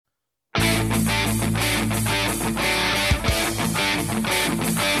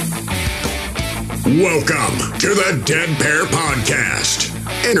Welcome to the Dead Pair Podcast,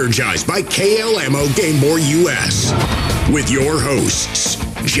 energized by KLMO Game Boy US, with your hosts,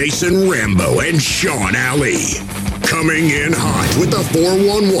 Jason Rambo and Sean Alley. Coming in hot with the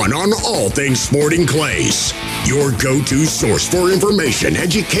 411 on all things sporting clays. Your go-to source for information,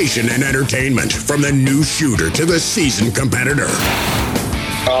 education, and entertainment, from the new shooter to the seasoned competitor.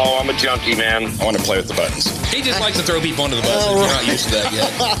 Oh, I'm a junkie, man. I want to play with the buttons. He just likes to throw people under the bus. You're not used to that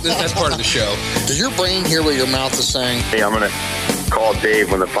yet. That's part of the show. Does your brain hear what your mouth is saying? Hey, I'm going to call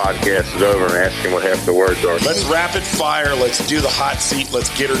Dave when the podcast is over and ask him what half the words are. Let's rapid fire. Let's do the hot seat. Let's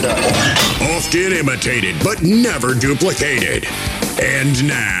get her done. Often imitated, but never duplicated. And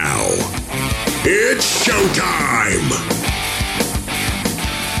now, it's showtime!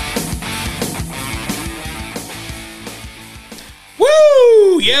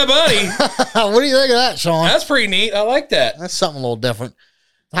 Woo! Yeah, buddy. What do you think of that, Sean? That's pretty neat. I like that. That's something a little different.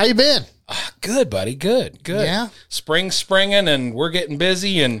 How you been? Good, buddy. Good. Yeah? Spring's springing, and we're getting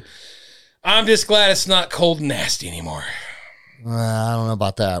busy, and I'm just glad it's not cold and nasty anymore. I don't know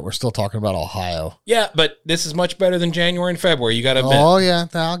about that. We're still talking about Ohio. Yeah, but this is much better than January and February. You got to admit. Oh, yeah.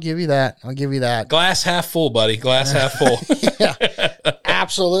 I'll give you that. Glass half full, buddy. Glass half full. Yeah,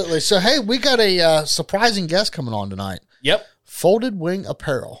 absolutely. So, hey, we got a surprising guest coming on tonight. Yep. Folded Wing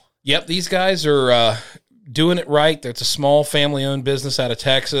Apparel. Yep, these guys are doing it right. It's a small family-owned business out of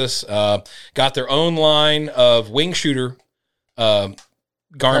Texas. Got their own line of wing shooter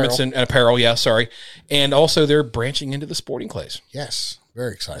garments and apparel. Yeah, sorry. And also they're branching into the sporting clays. Yes,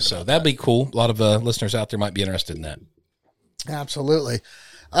 very excited. So that'd be cool. A lot of listeners out there might be interested in that. Absolutely.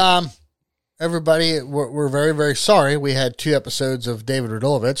 Everybody, we're very, very sorry. We had 2 episodes of David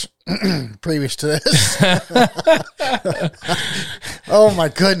Radulovich previous to this. Oh my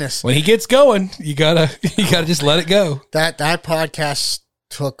goodness! When he gets going, you gotta just let it go. That podcast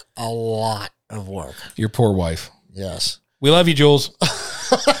took a lot of work. Your poor wife. Yes, we love you, Jules.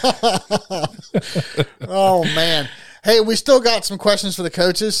 Oh man. Hey, we still got some questions for the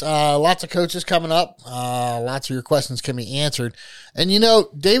coaches. Lots of coaches coming up. Lots of your questions can be answered. And, you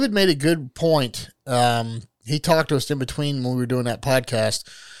know, David made a good point. He talked to us in between when we were doing that podcast.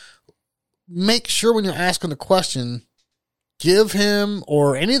 Make sure when you're asking the question, give him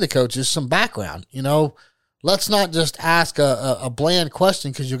or any of the coaches some background. You know, let's not just ask a bland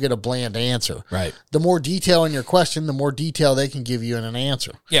question because you'll get a bland answer. Right. The more detail in your question, the more detail they can give you in an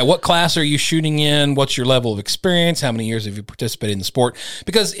answer. Yeah, what class are you shooting in? What's your level of experience? How many years have you participated in the sport?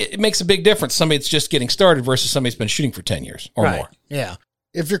 Because it makes a big difference. Somebody that's just getting started versus somebody that's been shooting for 10 years or more. Yeah.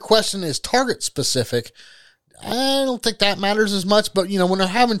 If your question is target specific, I don't think that matters as much. But, you know, when they're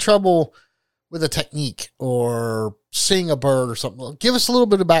having trouble with a technique or seeing a bird or something, give us a little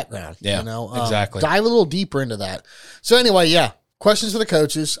bit of background. Yeah, you know, exactly. Dive a little deeper into that. So anyway, yeah, questions for the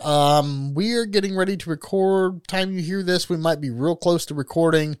coaches. We are getting ready to record. Time you hear this, we might be real close to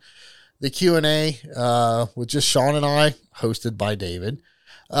recording the Q&A with just Sean and I, hosted by David.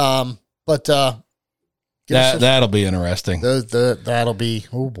 That'll be interesting. That'll be,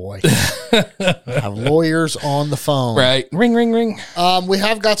 oh boy. Have lawyers on the phone. Right. Ring, ring, ring. We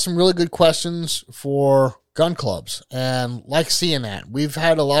have got some really good questions for gun clubs, and like seeing that. We've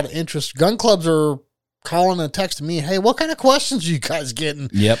had a lot of interest. Gun clubs are calling and texting me, hey, what kind of questions are you guys getting?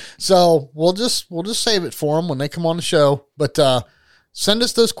 Yep. So we'll just save it for them when they come on the show. But send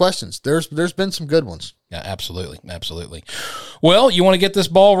us those questions. There's been some good ones. Yeah, absolutely. Absolutely. Well, you want to get this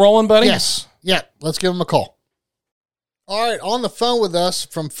ball rolling, buddy? Yes. Yeah, let's give them a call. All right, on the phone with us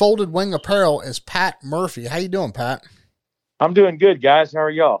from Folded Wing Apparel is Pat Murphy. How you doing, Pat? I'm doing good, guys. How are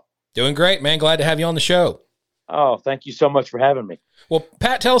y'all? Doing great, man. Glad to have you on the show. Oh, thank you so much for having me. Well,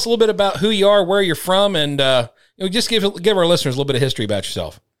 Pat, tell us a little bit about who you are, where you're from, and just give our listeners a little bit of history about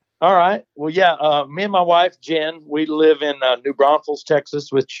yourself. All right. Well, yeah, me and my wife, Jen, we live in New Braunfels,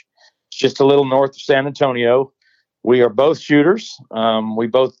 Texas, which is just a little north of San Antonio. We are both shooters. We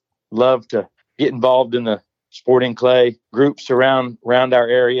both love to get involved in the sporting clay groups around our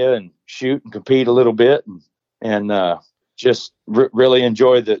area and shoot and compete a little bit and just really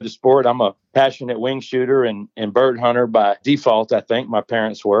enjoy the sport. I'm a passionate wing shooter and bird hunter by default. I think my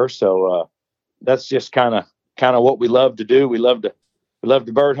parents were. So that's just kind of what we love to do. We love to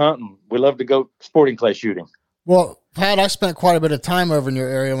bird hunt, and we love to go sporting clay shooting. Well, Pat, I spent quite a bit of time over in your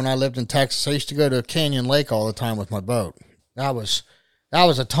area when I lived in Texas. I used to go to Canyon Lake all the time with my boat. That was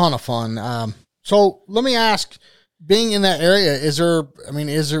a ton of fun. So let me ask, being in that area,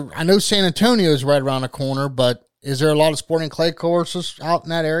 I know San Antonio is right around the corner, but is there a lot of sporting clay courses out in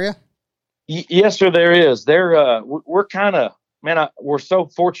that area? Yes, sir, there is. We're kind of, we're so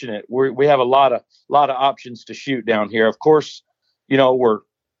fortunate. We have a lot of options to shoot down here. Of course, you know, we're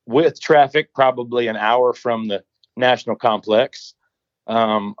with traffic, probably an hour from the National Complex.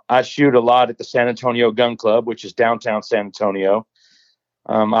 I shoot a lot at the San Antonio Gun Club, which is downtown San Antonio.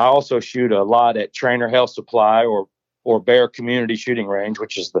 I also shoot a lot at Trainer Health Supply or Bear Community Shooting Range,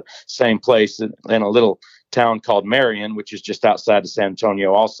 which is the same place in a little town called Marion, which is just outside of San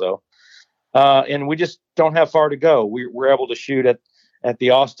Antonio also. And we just don't have far to go. We're able to shoot at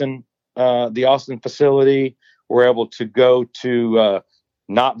the Austin facility. We're able to go to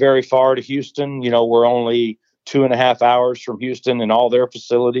not very far to Houston. We're only 2.5 hours from Houston and all their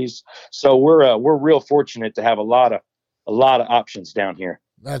facilities. So we're real fortunate to have a lot of options down here.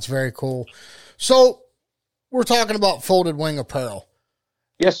 That's very cool. So we're talking about Folded Wing Apparel.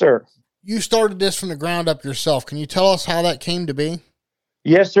 Yes, sir. You started this from the ground up yourself. Can you tell us how that came to be?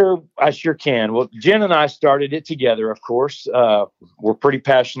 Yes, sir. I sure can. Well, Jen and I started it together, of course. We're pretty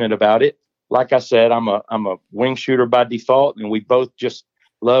passionate about it. Like I said, I'm a wing shooter by default, and we both just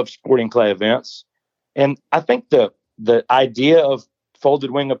love sporting clay events. And I think the idea of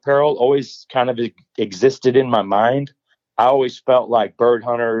Folded Wing Apparel always kind of existed in my mind. I always felt like bird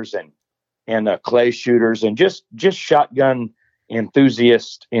hunters and clay shooters and just shotgun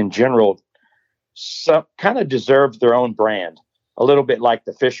enthusiasts in general kind of deserved their own brand, a little bit like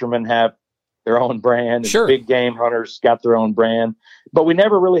the fishermen have their own brand. Sure. And big game hunters got their own brand, but we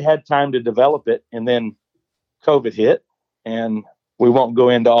never really had time to develop it. And then COVID hit, and we won't go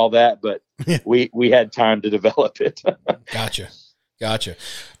into all that, but we had time to develop it. Gotcha.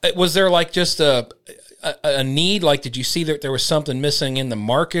 Was there like just a need? Like, did you see that there was something missing in the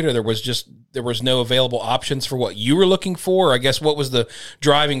market, or there was no available options for what you were looking for? Or I guess what was the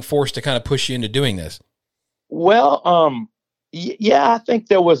driving force to kind of push you into doing this? Well, yeah, I think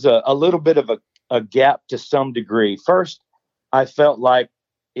there was a little bit of a gap to some degree. First, I felt like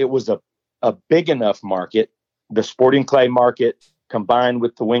it was a big enough market. The sporting clay market combined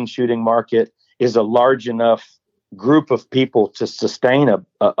with the wing shooting market is a large enough group of people to sustain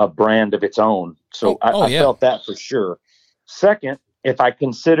a brand of its own. So I felt that for sure. Second, if I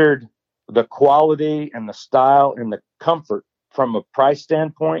considered the quality and the style and the comfort from a price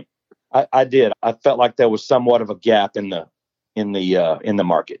standpoint, I did. I felt like there was somewhat of a gap in the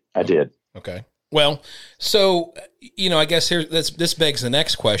market. I did. Okay. Well, so, I guess this begs the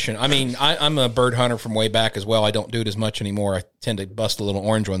next question. I mean, I'm a bird hunter from way back as well. I don't do it as much anymore. I tend to bust the little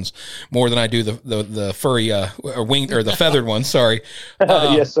orange ones more than I do the furry or winged or the feathered ones. Sorry.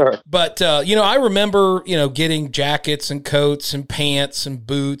 Yes, sir. But, I remember, getting jackets and coats and pants and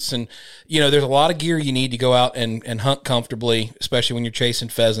boots and, there's a lot of gear you need to go out and hunt comfortably, especially when you're chasing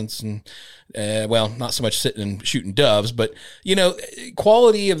pheasants and, not so much sitting and shooting doves, but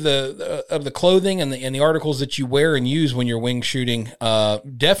quality of the clothing and the articles that you wear and use when you're wing shooting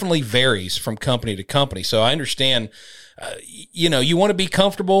definitely varies from company to company. So I understand, you want to be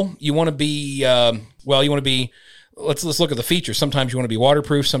comfortable. You want to be Let's look at the features. Sometimes you want to be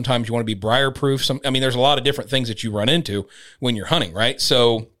waterproof. Sometimes you want to be briar proof. There's a lot of different things that you run into when you're hunting, right?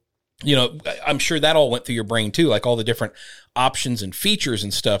 So, I'm sure that all went through your brain too, like all the different options and features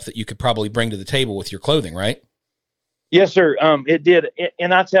and stuff that you could probably bring to the table with your clothing, right? Yes, sir. It did.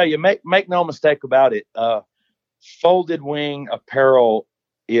 And I tell you, make no mistake about it. Folded Wing Apparel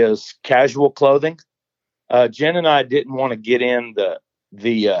is casual clothing. Jen and I didn't want to get in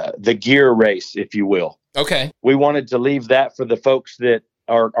the gear race, if you will. Okay. We wanted to leave that for the folks that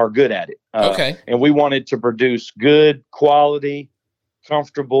are good at it. Okay. And we wanted to produce good quality,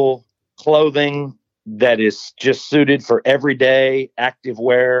 comfortable clothing that is just suited for everyday active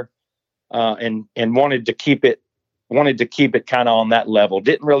wear, and wanted to keep it kind of on that level.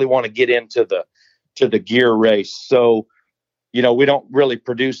 Didn't really want to get into the gear race. So, we don't really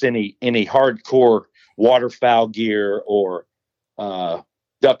produce any hardcore waterfowl gear or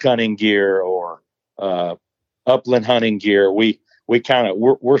duck hunting gear or upland hunting gear.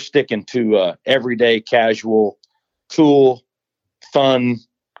 We're sticking to everyday casual, cool, fun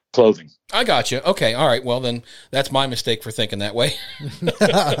clothing. I got you. Okay. All right. Well, then that's my mistake for thinking that way.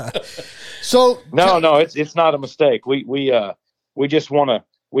 So no, it's not a mistake. We just want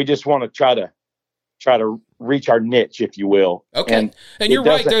to try to reach our niche, if you will. Okay. And you're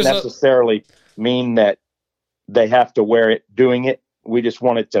right. There's necessarily mean that they have to wear it doing it. We just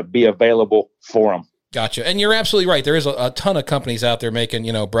want it to be available for them. Gotcha. And you're absolutely right. There is a ton of companies out there making,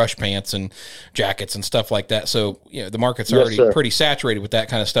 brush pants and jackets and stuff like that. So, the market's already pretty saturated with that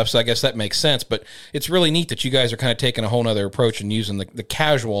kind of stuff. So I guess that makes sense. But it's really neat that you guys are kind of taking a whole nother approach and using the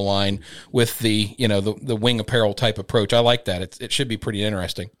casual line with the wing apparel type approach. I like that. It should be pretty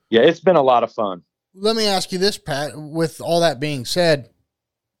interesting. Yeah, it's been a lot of fun. Let me ask you this, Pat. With all that being said,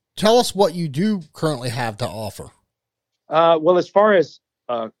 tell us what you do currently have to offer. Well, as far as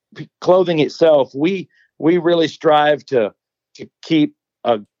clothing itself, we really strive to keep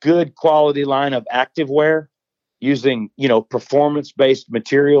a good quality line of activewear using, performance-based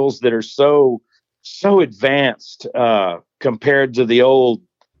materials that are so advanced compared to the old,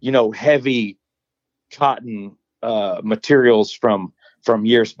 heavy cotton materials from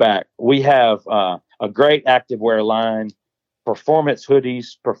years back. We have a great activewear line, performance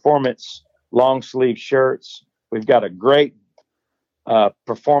hoodies, performance long sleeve shirts. We've got a great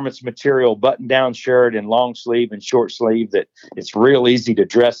performance material button down shirt and long sleeve and short sleeve that it's real easy to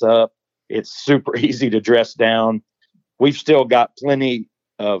dress up. It's super easy to dress down. We've still got plenty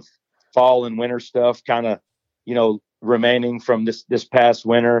of fall and winter stuff kind of, remaining from this past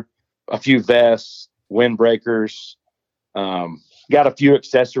winter. A few vests, windbreakers, got a few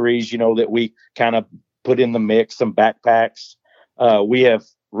accessories, that we kind of put in the mix, some backpacks. We have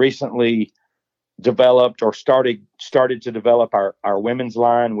recently developed or started to develop our women's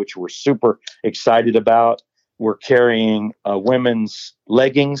line, which we're super excited about. We're carrying women's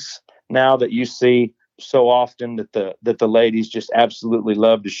leggings now that you see so often that the ladies just absolutely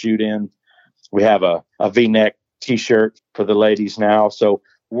love to shoot in. We have a V-neck t-shirt for the ladies now. So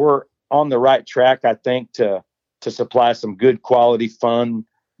we're on the right track, I think, to supply some good quality, fun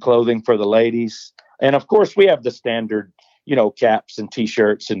clothing for the ladies. And of course we have the standard, caps and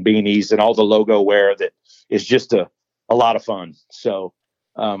t-shirts and beanies and all the logo wear that is just a lot of fun. So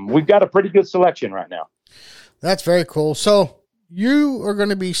we've got a pretty good selection right now. That's very cool. So you are going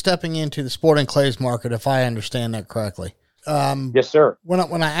to be stepping into the sporting clays market, if I understand that correctly. Yes, sir. When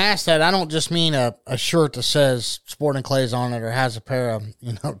I ask that, I don't just mean a shirt that says sporting clays on it or has a pair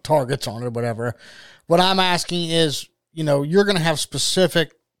of, targets on it or whatever. What I'm asking is, you're going to have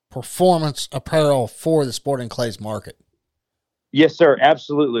specific performance apparel for the sporting clays market. Yes, sir.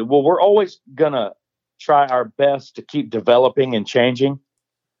 Absolutely. Well, we're always going to try our best to keep developing and changing.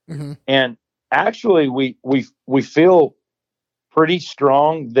 Mm-hmm. And actually we feel pretty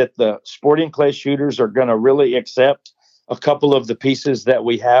strong that the sporting clay shooters are going to really accept a couple of the pieces that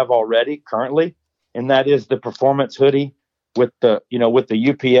we have already currently. And that is the performance hoodie with the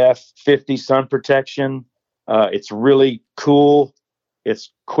UPF 50 sun protection. It's really cool.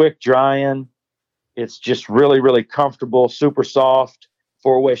 It's quick drying. It's just really, really comfortable, super soft,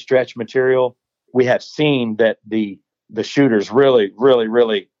 4-way stretch material. We have seen that the shooters really, really,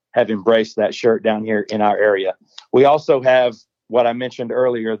 really have embraced that shirt down here in our area. We also have what I mentioned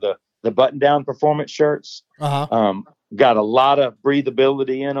earlier, the button-down performance shirts. Uh-huh. Got a lot of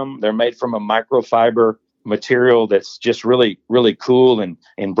breathability in them. They're made from a microfiber material that's just really, really cool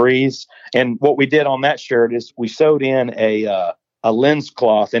and breathes. And what we did on that shirt is we sewed in a lens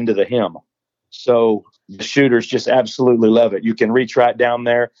cloth into the hem. So the shooters just absolutely love it. You can reach right down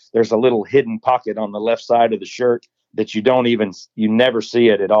there. There's a little hidden pocket on the left side of the shirt that you never see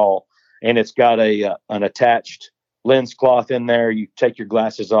it at all. And it's got an attached lens cloth in there. You take your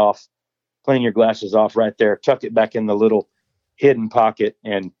glasses off, clean your glasses off right there, tuck it back in the little hidden pocket,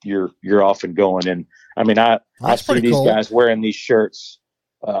 and you're off and going. And I mean, I see these guys wearing these shirts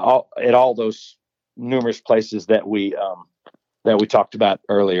at all those numerous places that we talked about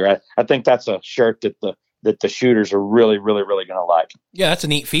earlier. I think that's a shirt that the shooters are really, really, really going to like. Yeah, that's a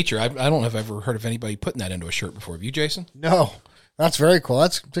neat feature. I don't know if I've ever heard of anybody putting that into a shirt before. Have you, Jason? No, that's very cool.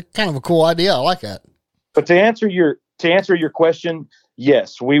 That's kind of a cool idea. I like that. But to answer your question,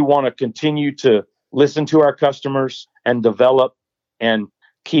 yes, we want to continue to listen to our customers and develop and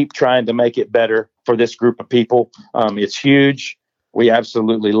keep trying to make it better for this group of people. It's huge. We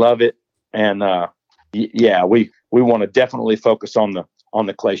absolutely love it. And we want to definitely focus on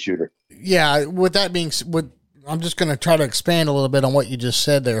the clay shooter. Yeah. With that being, I'm just going to try to expand a little bit on what you just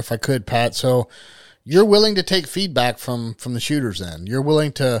said there, if I could, Pat. So you're willing to take feedback from the shooters then. You're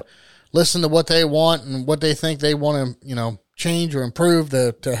willing to listen to what they want and what they think they want to, change or improve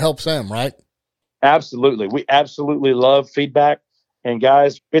to help them, right? Absolutely. We absolutely love feedback. And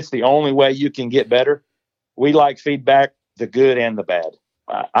guys, it's the only way you can get better. We like feedback, the good and the bad.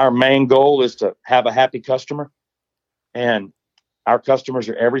 Our main goal is to have a happy customer, and our customers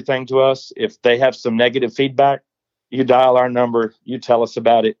are everything to us. If they have some negative feedback, you dial our number, you tell us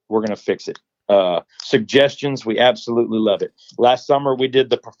about it. We're going to fix it. Suggestions, we absolutely love it. Last summer, we did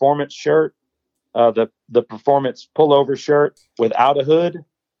the performance shirt, the performance pullover shirt without a hood.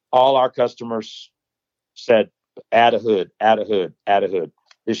 All our customers said, add a hood, add a hood, add a hood.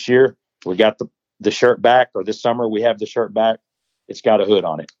 This year, we got the shirt back, or this summer, we have the shirt back. It's got a hood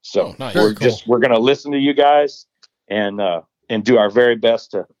on it. So nice. we're going to listen to you guys and do our very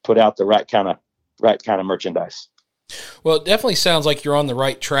best to put out the right kind of merchandise. Well, it definitely sounds like you're on the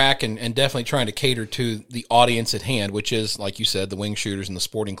right track and definitely trying to cater to the audience at hand, which is, like you said, the wing shooters and the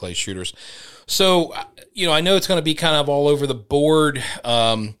sporting clay shooters. So, I know it's going to be kind of all over the board.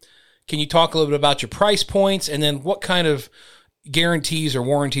 Can you talk a little bit about your price points, and then what kind of guarantees or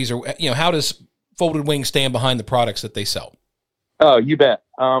warranties, or, how does Folded Wing stand behind the products that they sell? Oh, you bet.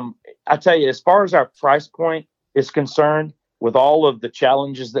 I tell you, as far as our price point is concerned, with all of the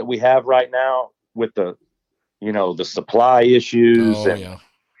challenges that we have right now with the supply issues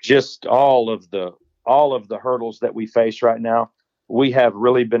just all of the hurdles that we face right now, we have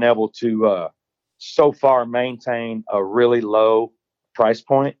really been able to so far maintain a really low price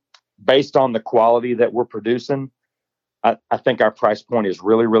point based on the quality that we're producing. I think our price point is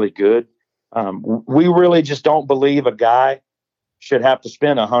really, really good. We really just don't believe a guy should have to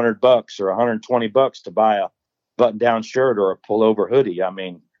spend $100 or $120 to buy a button-down shirt or a pullover hoodie. I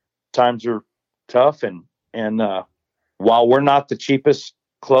mean, times are tough, and while we're not the cheapest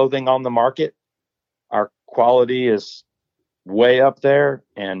clothing on the market, our quality is way up there,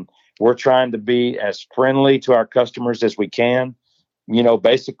 and we're trying to be as friendly to our customers as we can.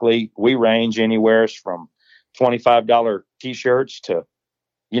 Basically, we range anywhere from $25 t-shirts to,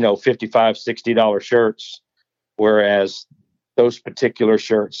 $55, $60 shirts, whereas those particular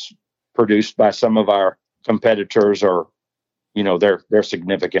shirts produced by some of our competitors are, they're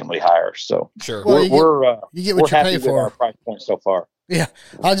significantly higher. So sure, you get what you pay for. Our price point so far. Yeah,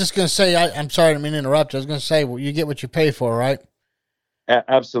 I was just going to say, I'm sorry, I didn't mean to interrupt. I was going to say, well, you get what you pay for, right?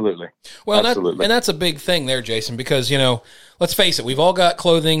 Absolutely. Well, absolutely. And that's a big thing there, Jason, because, let's face it, we've all got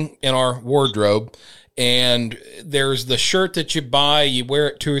clothing in our wardrobe, and there's the shirt that you buy, you wear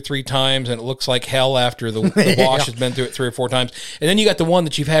it 2 or 3 times, and it looks like hell after the wash has been through it 3 or 4 times. And then you got the one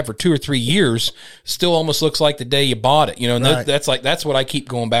that you've had for 2 or 3 years, still almost looks like the day you bought it. And right. that's what I keep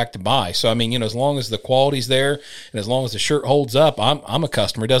going back to buy. So, I mean, as long as the quality's there and as long as the shirt holds up, I'm a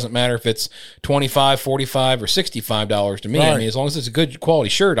customer. It doesn't matter if it's $25, $45, or $65 to me. Right. I mean, as long as it's a good quality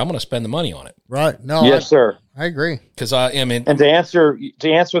shirt, I'm going to spend the money on it. Right. No. Yes, sir. I agree. Because and to answer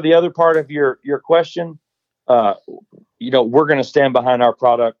the other part of your question, we're going to stand behind our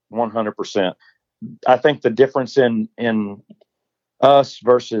product 100%. I think the difference in us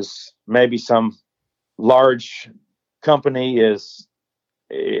versus maybe some large company is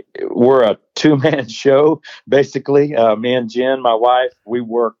we're a 2-man show. Basically, me and Jen, my wife, we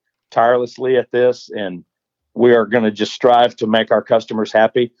work tirelessly at this, and we are going to just strive to make our customers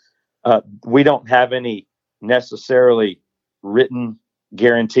happy. We don't have any necessarily written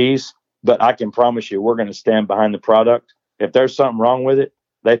guarantees, but I can promise you we're going to stand behind the product. If there's something wrong with it,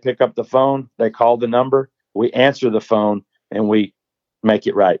 they pick up the phone, they call the number, we answer the phone, and we make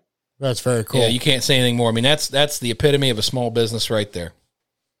it right. That's very cool. Yeah, you can't say anything more. I mean, that's the epitome of a small business right there.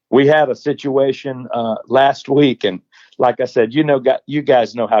 We had a situation last week, and like I said, you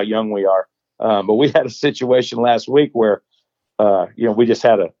guys know how young we are, but we had a situation last week where we just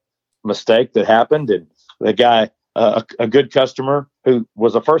had a mistake that happened, and the guy, a good customer who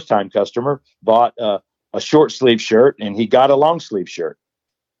was a first-time customer, bought a short sleeve shirt, and he got a long sleeve shirt.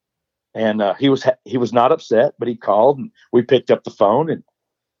 And he was not upset, but he called, and we picked up the phone and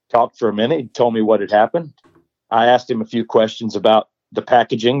talked for a minute. He told me what had happened. I asked him a few questions about the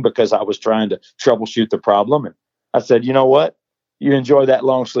packaging because I was trying to troubleshoot the problem. And I said, you know what? You enjoy that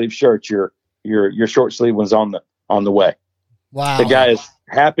long sleeve shirt. Your short sleeve one's on the way. Wow. The guy is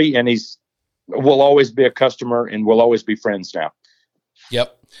happy, and will always be a customer, and we'll always be friends now.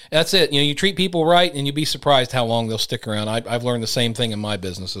 Yep. That's it. You treat people right, and you'd be surprised how long they'll stick around. I've learned the same thing in my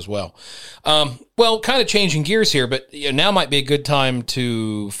business as well. Well, kind of changing gears here, but now might be a good time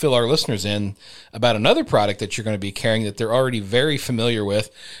to fill our listeners in about another product that you're going to be carrying that they're already very familiar with,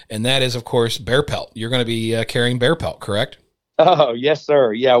 and that is, of course, bear pelt. You're going to be carrying bear pelt, correct? Oh, yes,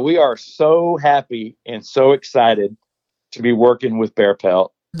 sir. Yeah, we are so happy and so excited to be working with bear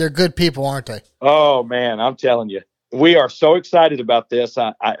pelt. They're good people, aren't they? Oh, man, I'm telling you. We are so excited about this.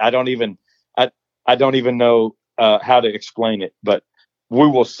 I don't even know how to explain it, but we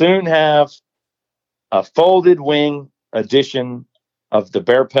will soon have a folded wing edition of the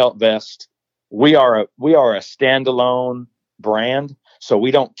bear pelt vest. We are a standalone brand, so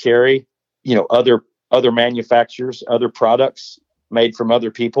we don't carry, other manufacturers, other products made from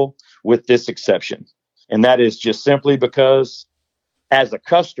other people, with this exception. And that is just simply because as a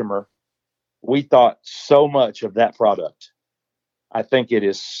customer, we thought so much of that product. I think it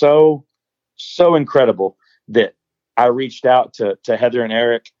is so incredible that I reached out to Heather and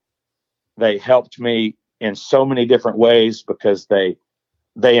Eric. They helped me in so many different ways because they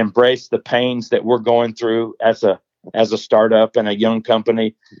embraced the pains that we're going through as a startup and a young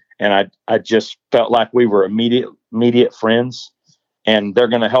company. And I just felt like we were immediate friends, and they're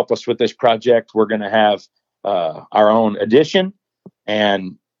going to help us with this project. We're going to have our own edition,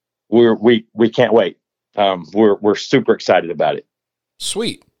 and we can't wait. We're super excited about it.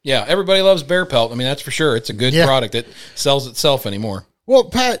 Sweet. Yeah, everybody loves bear pelt. I mean, that's for sure. It's a good product that sells itself anymore. Well,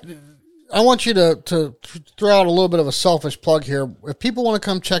 Pat, I want you to throw out a little bit of a selfish plug here. If people want to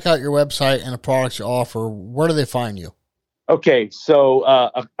come check out your website and the products you offer, where do they find you? Okay, so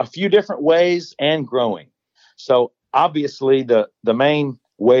a few different ways and growing. So obviously the main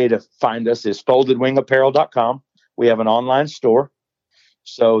way to find us is foldedwingapparel.com. We have an online store.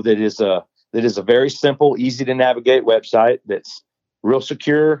 So that is a very simple, easy to navigate website that's real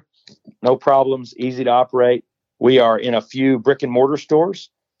secure, no problems, easy to operate. We are in a few brick and mortar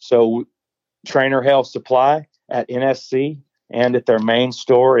stores. So Trainer Health Supply at NSC and at their main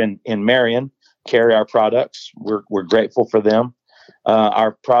store in Marion carry our products. We're grateful for them.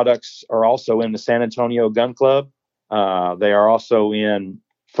 Our products are also in the San Antonio Gun Club. They are also in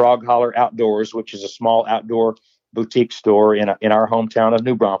Frog Holler Outdoors, which is a small outdoor boutique store in our hometown of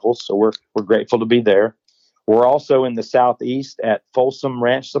New Braunfels. So we're grateful to be there. We're also in the Southeast at Folsom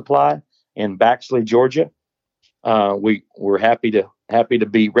Ranch Supply in Baxley, Georgia. We're happy to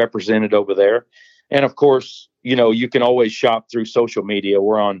be represented over there. And of course, you can always shop through social media.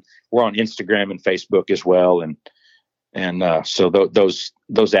 We're on Instagram and Facebook as well. And so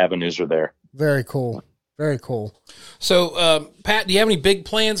those avenues are there. Very cool. Very cool. So, Pat, do you have any big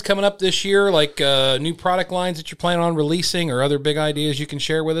plans coming up this year, like new product lines that you're planning on releasing or other big ideas you can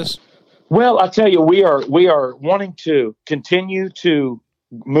share with us? Well, I'll tell you, we are wanting to continue to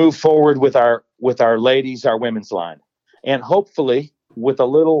move forward with our ladies, our women's line. And hopefully with a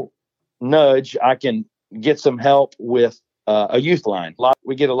little nudge, I can get some help with a youth line.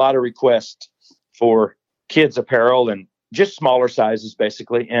 We get a lot of requests for kids apparel and just smaller sizes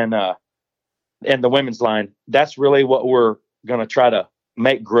basically. And the women's line, that's really what we're going to try to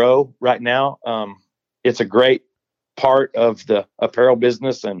make grow right now. It's a great part of the apparel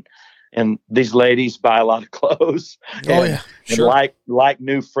business, and these ladies buy a lot of clothes. Sure. And like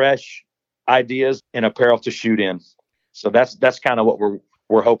new, fresh ideas and apparel to shoot in. So that's kind of what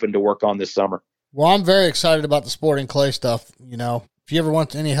we're hoping to work on this summer. Well, I'm very excited about the sporting clay stuff. If you ever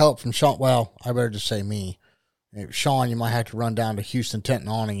want any help from Sean, well, I better just say me. Sean, you might have to run down to Houston Tent and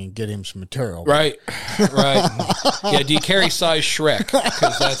Awning and get him some material. Right. Yeah, do you carry size Shrek?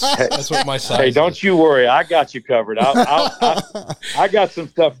 Because that's what my size is. Hey, don't you worry. I got you covered. I got some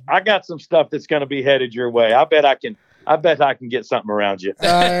stuff. I got some stuff that's going to be headed your way. I bet I can get something around you.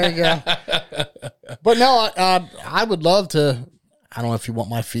 There you go. But no, I would love to. I don't know if you want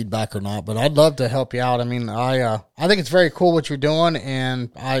my feedback or not, but I'd love to help you out. I mean, I think it's very cool what you're doing,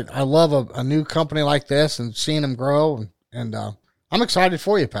 and I love a new company like this and seeing them grow, and I'm excited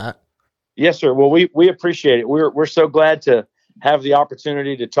for you, Pat. Yes, sir. Well, we appreciate it. We're so glad to have the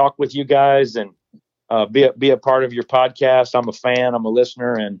opportunity to talk with you guys and be a part of your podcast. I'm a fan. I'm a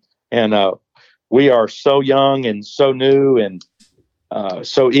listener, and we are so young and so new and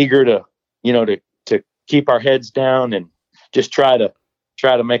so eager to keep our heads down and just try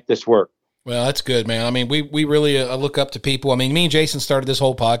to make this work. Well, that's good, man. I mean, we really look up to people. I mean, me and Jason started this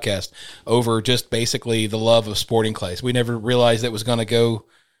whole podcast over just basically the love of sporting clays. We never realized it was going to go,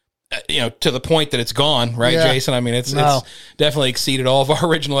 to the point that it's gone, right, Yeah. Jason? I mean, it's definitely exceeded all of our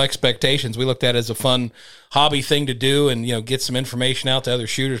original expectations. We looked at it as a fun hobby thing to do and, get some information out to other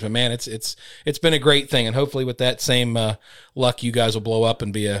shooters. But man, it's been a great thing. And hopefully with that same luck, you guys will blow up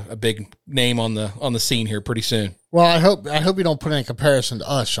and be a big name on the scene here pretty soon. Well, I hope you don't put any comparison to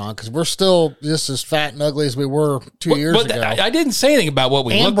us, Sean, because we're still just as fat and ugly as we were 2 years ago. I didn't say anything about what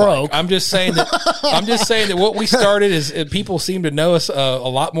we And look broke. like. I'm just saying that what we started is people seem to know us a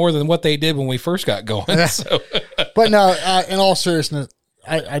lot more than what they did when we first got going. So. But no, in all seriousness,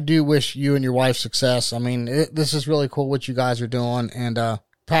 I do wish you and your wife success. I mean, this is really cool what you guys are doing, and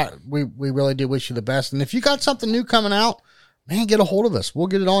Pat, we really do wish you the best. And if you got something new coming out, man, get a hold of us. We'll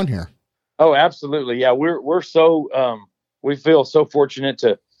get it on here. Oh, absolutely. Yeah. We're so, we feel so fortunate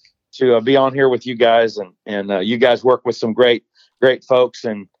to be on here with you guys and you guys work with some great folks.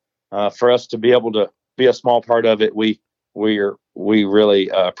 And, for us to be able to be a small part of it, we really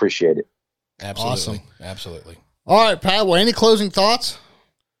appreciate it. Absolutely. Awesome. Absolutely. All right, Pat. Well, any closing thoughts?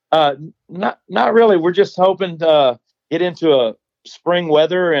 Not really. We're just hoping to get into a spring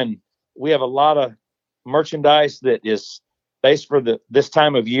weather, and we have a lot of merchandise that is based for this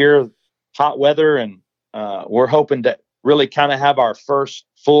time of year, hot weather. And, we're hoping to really kind of have our first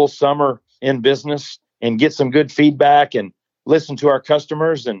full summer in business and get some good feedback and listen to our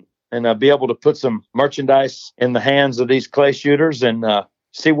customers and be able to put some merchandise in the hands of these clay shooters and,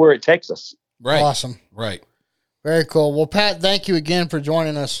 see where it takes us. Right. Awesome. Right. Very cool. Well, Pat, thank you again for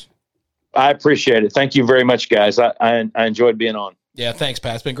joining us. I appreciate it. Thank you very much, guys. I enjoyed being on. Yeah, thanks,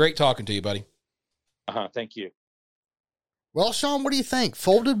 Pat. It's been great talking to you, buddy. Thank you. Well, Sean, what do you think?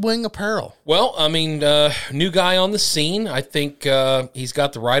 Folded Wing Apparel. Well, I mean, new guy on the scene. I think he's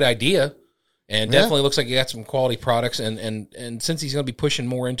got the right idea, and definitely looks like he got some quality products. And since he's going to be pushing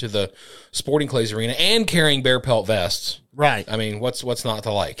more into the sporting clays arena and carrying bear pelt vests, right? I mean, what's not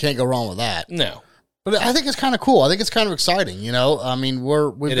to like? Can't go wrong with that. No. But I think it's kind of cool. I think it's kind of exciting. You know, I mean,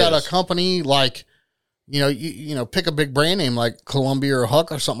 we've got a company like, you know, pick a big brand name like Columbia or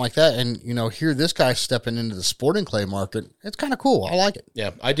Huck or something like that, and hear this guy stepping into the sporting clay market. It's kind of cool. I like it.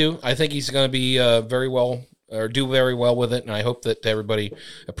 Yeah, I do. I think he's going to be do very well with it, and I hope that everybody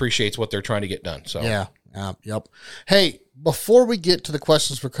appreciates what they're trying to get done. So yeah, yep. Hey, before we get to the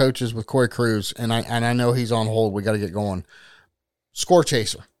questions for coaches with Cory Kruse, and I know he's on hold, we got to get going. Score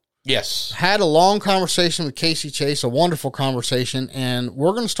Chaser. Yes. Had a long conversation with Casey Chase, a wonderful conversation, and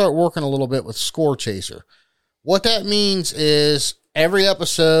we're going to start working a little bit with Score Chaser. What that means is every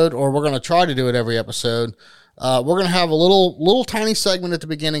episode, or we're going to try to do it every episode, we're going to have a little tiny segment at the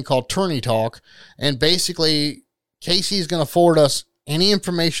beginning called Tourney Talk, and basically Casey is going to forward us any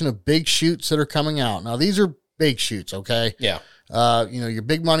information of big shoots that are coming out. Now, these are big shoots, okay? Yeah. Your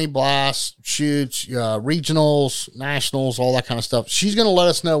big money blast shoots, regionals, nationals, all that kind of stuff. She's going to let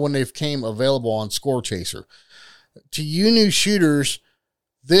us know when they've came available on Score Chaser. To you new shooters,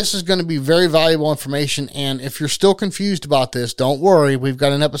 this is going to be very valuable information. And if you're still confused about this, don't worry. We've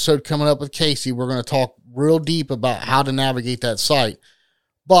got an episode coming up with Casey. We're going to talk real deep about how to navigate that site.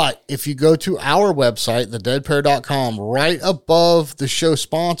 But if you go to our website, thedeadpair.com, right above the show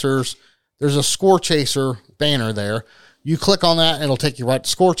sponsors, there's a Score Chaser banner there. You click on that and it'll take you right to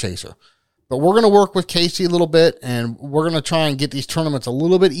Score Chaser. But we're going to work with Casey a little bit, and we're going to try and get these tournaments a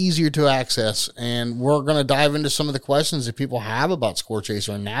little bit easier to access. And we're going to dive into some of the questions that people have about Score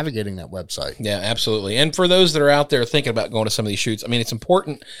Chaser and navigating that website. Yeah, absolutely. And for those that are out there thinking about going to some of these shoots, I mean, it's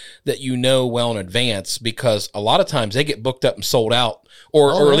important that you know well in advance, because a lot of times they get booked up and sold out,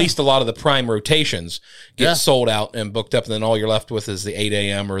 or at least a lot of the prime rotations get sold out and booked up, and then all you're left with is the 8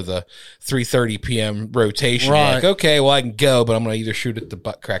 a.m. or the 3:30 p.m. rotation. Right. Like, okay, well, I can go, but I'm going to either shoot at the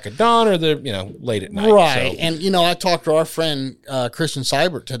butt crack of dawn or the late at night. Right. So. And, I talked to our friend Christian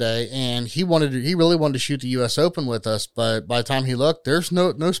Seibert today, and he really wanted to shoot the U.S. Open with us, but by the time he looked, there's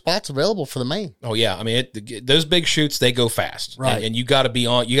no spots available for the main. Oh, yeah. I mean, those big shoots, they go fast. Right. And you got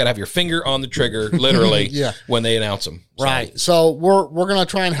to have your finger on the trigger, literally, when they announce them. So. Right. So we're going to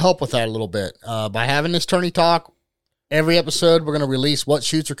try and help with that a little bit. By having this tourney talk, every episode we're going to release what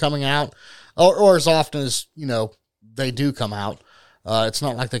shoots are coming out, or as often as, they do come out. It's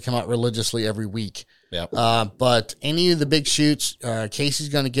not like they come out religiously every week. Yep. But any of the big shoots, Casey's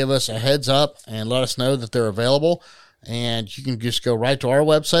going to give us a heads up and let us know that they're available. And you can just go right to our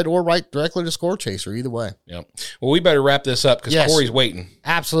website or right directly to Score Chaser, either way. Yep. Well, we better wrap this up because Cory's waiting.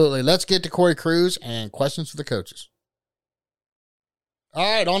 Absolutely. Let's get to Cory Kruse and questions for the coaches. All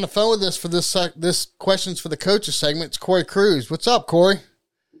right, on the phone with us for this questions for the coaches segment, it's Cory Kruse. What's up, Cory?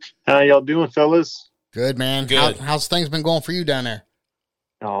 How y'all doing, fellas? Good, man. Good. How's things been going for you down there?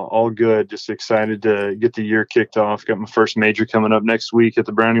 All good. Just excited to get the year kicked off. Got my first major coming up next week at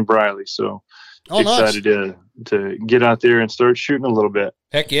the Browning Briley. So excited to get out there and start shooting a little bit.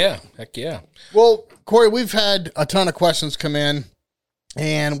 Heck yeah. Heck yeah. Well, Cory, we've had a ton of questions come in,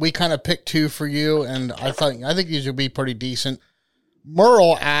 and we kind of picked two for you, and I think these would be pretty decent.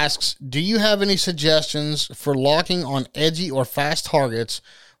 Merle asks, do you have any suggestions for locking on edgy or fast targets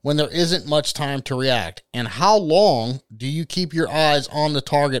when there isn't much time to react? And how long do you keep your eyes on the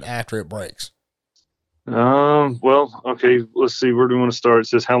target after it breaks? Well, okay, let's see. Where do we want to start? It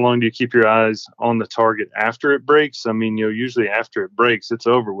says, how long do you keep your eyes on the target after it breaks? I mean, usually after it breaks, it's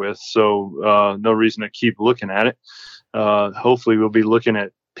over with. So, no reason to keep looking at it. Hopefully we'll be looking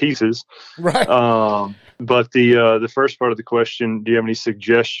at pieces. Right. But the first part of the question, do you have any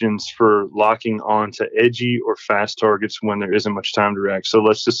suggestions for locking on to edgy or fast targets when there isn't much time to react? So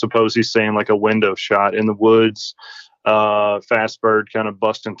let's just suppose he's saying like a window shot in the woods, fast bird kind of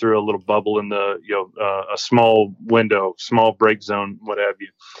busting through a little bubble in the, a small window, small break zone, what have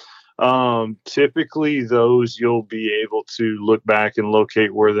you. Typically those you'll be able to look back and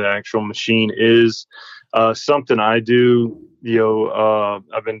locate where the actual machine is. Something I do,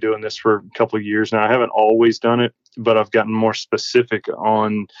 I've been doing this for a couple of years now. I haven't always done it, but I've gotten more specific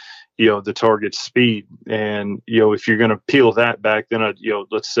on, the target speed. And, if you're going to peel that back, then,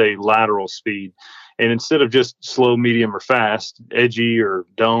 let's say lateral speed. And instead of just slow, medium, or fast, edgy or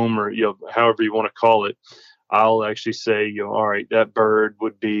dome, or, however you want to call it, I'll actually say, all right, that bird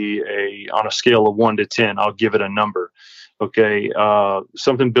would be on a scale of 1 to 10. I'll give it a number. Okay.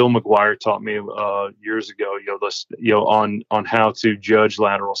 Something Bill McGuire taught me years ago, on how to judge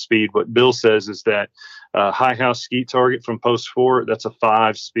lateral speed. What Bill says is that high house skeet target from post 4, that's a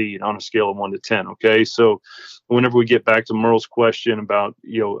 5 speed on a scale of 1 to 10. Okay. So whenever we get back to Merle's question about,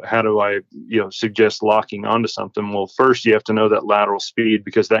 how do I, suggest locking onto something? Well, first you have to know that lateral speed,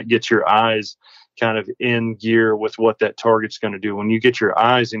 because that gets your eyes kind of in gear with what that target's going to do. When you get your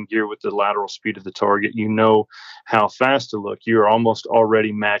eyes in gear with the lateral speed of the target, you know how fast to look. You're almost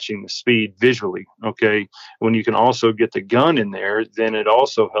already matching the speed visually. Okay. When you can also get the gun in there, then it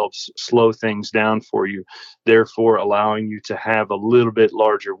also helps slow things down for you, therefore allowing you to have a little bit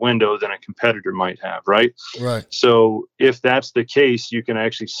larger window than a competitor might have. Right. Right. So if that's the case, you can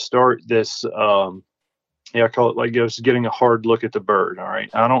actually start this, I call it like just getting a hard look at the bird. All right.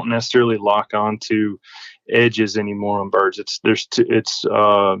 I don't necessarily lock on to edges anymore on birds.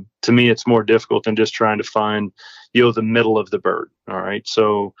 To me, it's more difficult than just trying to find, the middle of the bird. All right.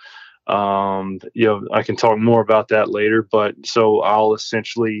 So, I can talk more about that later, but so I'll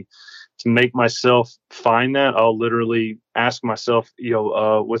essentially, to make myself find that, I'll literally ask myself,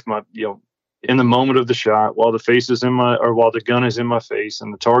 with my, in the moment of the shot, while while the gun is in my face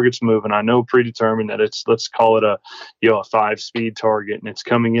and the target's moving, I know predetermined that let's call it a 5-speed target, and it's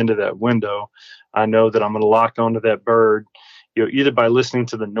coming into that window. I know that I'm going to lock onto that bird, either by listening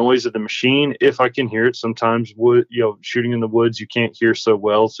to the noise of the machine, if I can hear it. Sometimes shooting in the woods, you can't hear so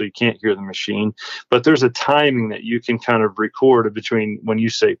well, so you can't hear the machine, but there's a timing that you can kind of record between when you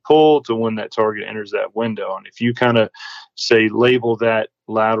say pull to when that target enters that window. And if you kind of say label that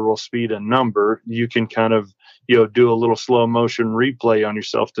lateral speed a number, you can kind of do a little slow motion replay on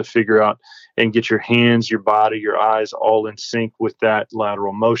yourself to figure out and get your hands, your body, your eyes all in sync with that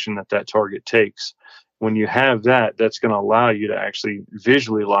lateral motion that target takes. When you have that, that's going to allow you to actually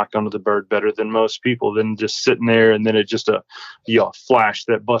visually lock onto the bird better than most people, than just sitting there and then it just a flash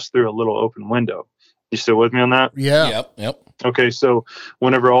that busts through a little open window. You still with me on that? Yeah. Yep. Okay. So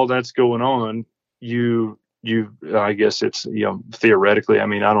whenever all that's going on, I guess it's, theoretically, I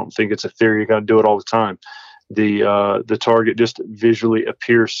mean, I don't think it's a theory. You got to do it all the time. The target just visually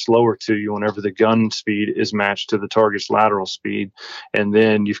appears slower to you whenever the gun speed is matched to the target's lateral speed. And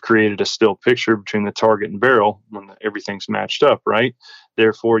then you've created a still picture between the target and barrel when everything's matched up, right?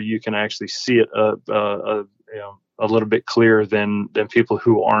 Therefore, you can actually see it a little bit clearer than people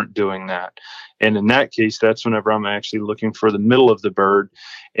who aren't doing that. And in that case, that's whenever I'm actually looking for the middle of the bird.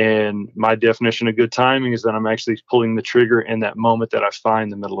 And my definition of good timing is that I'm actually pulling the trigger in that moment that I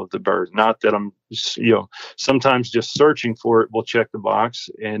find the middle of the bird. Not that I'm, sometimes just searching for it will check the box.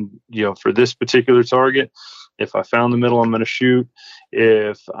 And, for this particular target, if I found the middle, I'm going to shoot.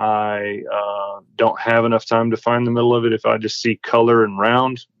 If I don't have enough time to find the middle of it, if I just see color and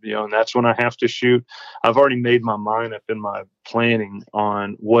round, and that's when I have to shoot. I've already made my mind up in my planning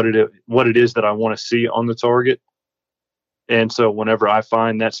on what it is that I want to see on the target. And so whenever I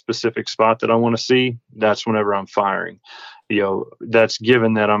find that specific spot that I want to see, that's whenever I'm firing. That's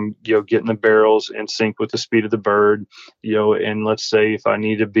given that I'm, getting the barrels in sync with the speed of the bird, and let's say if I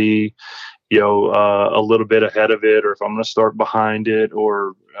need to be, a little bit ahead of it, or if I'm going to start behind it,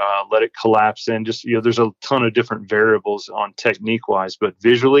 or let it collapse in, just, there's a ton of different variables on technique wise, but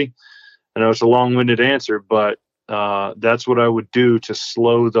visually, I know it's a long-winded answer, but that's what I would do to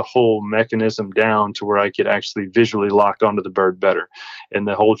slow the whole mechanism down to where I could actually visually lock onto the bird better. And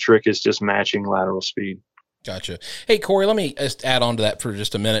the whole trick is just matching lateral speed. Gotcha. Hey, Cory, let me just add on to that for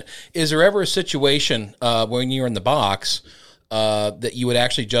just a minute. Is there ever a situation when you're in the box that you would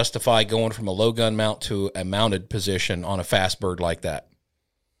actually justify going from a low gun mount to a mounted position on a fast bird like that?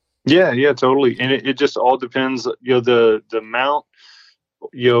 Yeah, totally. And it just all depends, the mount,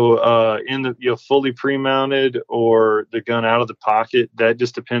 in the, fully pre-mounted or the gun out of the pocket. That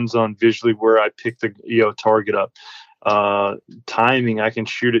just depends on visually where I pick the, target up. Timing, I can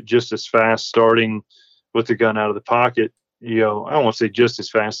shoot it just as fast starting with the gun out of the pocket. I don't want to say just as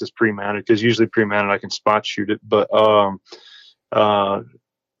fast as pre-mounted, because usually pre-mounted I can spot shoot it, but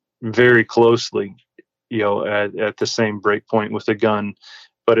very closely, at the same break point with the gun.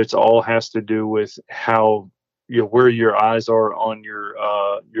 But it's all has to do with how, where your eyes are on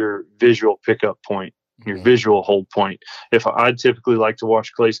your visual pickup point, your visual hold point. If I typically like to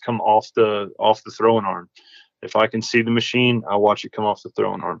watch clays come off the throwing arm. If I can see the machine, I watch it come off the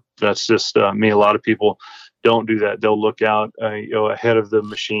throwing arm. That's just me. A lot of people don't do that. They'll look out, ahead of the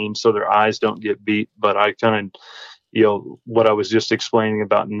machine so their eyes don't get beat. But I kind of, what I was just explaining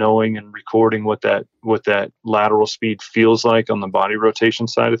about knowing and recording what that lateral speed feels like on the body rotation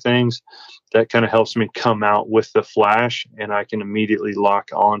side of things. That kind of helps me come out with the flash, and I can immediately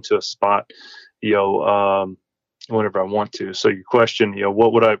lock on to a spot, whenever I want to. So your question,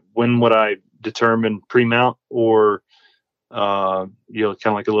 when would I determine pre-mount or, kind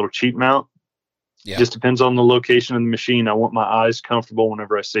of like a little cheap mount? Yeah. Just depends on the location of the machine. I want my eyes comfortable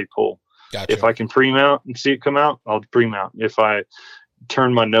whenever I say pull. Gotcha. If I can pre-mount and see it come out, I'll pre-mount. If I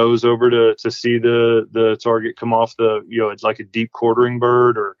turn my nose over to see the target come off it's like a deep quartering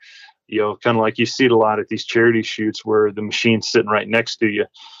bird, or, kind of like you see it a lot at these charity shoots where the machine's sitting right next to you.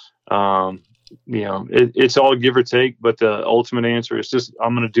 It's all give or take, but the ultimate answer is just,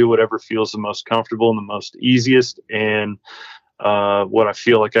 I'm going to do whatever feels the most comfortable and the most easiest, and what I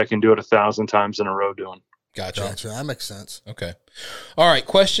feel like I can do it 1,000 times in a row doing. Gotcha. That makes sense. Okay. All right.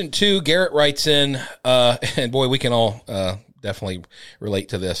 Question 2, Garrett writes in, and boy, we can all definitely relate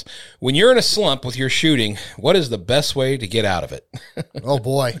to this. When you're in a slump with your shooting, what is the best way to get out of it? Oh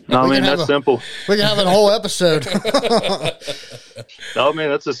boy. No, man, that's simple. We can have a whole episode. No, man,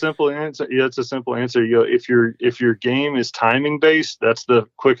 that's a simple answer. Yeah, that's a simple answer. If your game is timing based, that's the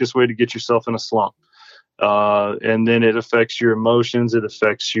quickest way to get yourself in a slump. And then it affects your emotions. It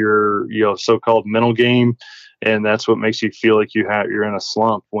affects your, so-called mental game. And that's what makes you feel like you're in a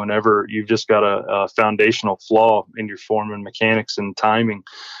slump whenever you've just got a foundational flaw in your form and mechanics and timing.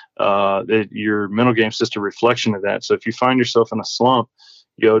 Your mental game is just a reflection of that. So if you find yourself in a slump,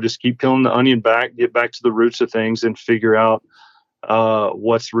 just keep peeling the onion back, get back to the roots of things, and figure out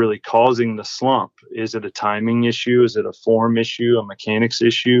what's really causing the slump. Is it a timing issue? Is it a form issue, a mechanics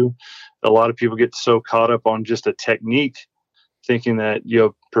issue? A lot of people get so caught up on just a technique, thinking that,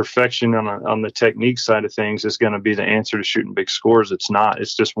 perfection on the technique side of things is going to be the answer to shooting big scores. It's not.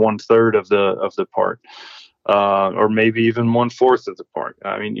 It's just 1/3 of the part, or maybe even 1/4 of the part.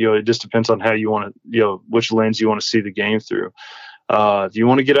 I mean, it just depends on how you want to, which lens you want to see the game through. If you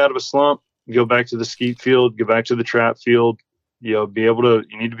want to get out of a slump, go back to the skeet field, go back to the trap field. You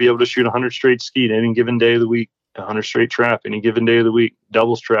need to be able to shoot 100 straight skeet any given day of the week, 100 straight trap any given day of the week,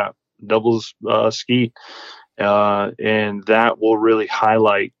 doubles trap, doubles skeet. And that will really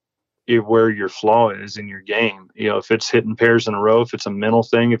highlight where your flaw is in your game. If it's hitting pairs in a row, if it's a mental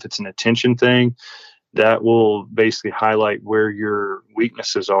thing, if it's an attention thing, that will basically highlight where your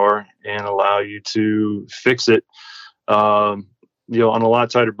weaknesses are and allow you to fix it, on a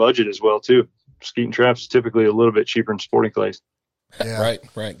lot tighter budget as well too. Skeet and traps is typically a little bit cheaper than sporting clays. Yeah.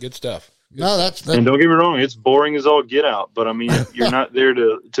 Right. Good stuff. No, that's and don't get me wrong, it's boring as all get out. But I mean, you're not there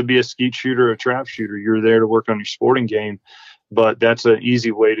to be a skeet shooter or a trap shooter. You're there to work on your sporting game. But that's an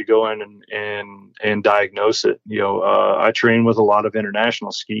easy way to go in and diagnose it. I train with a lot of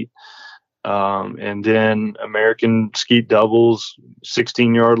international skeet, and then American skeet doubles,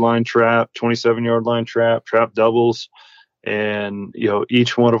 16-yard line trap, 27-yard line trap doubles, and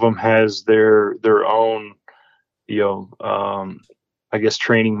each one of them has their own I guess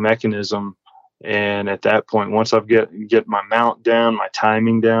training mechanism. And at that point, once I've get my mount down, my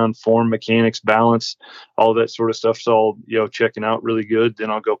timing down, form, mechanics, balance, all that sort of stuff's all, checking out really good, then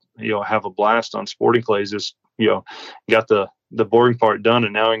I'll go, have a blast on sporting clays. Just, got the boring part done,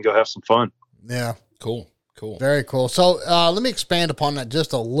 and now I can go have some fun. Yeah. Cool. Very cool. So let me expand upon that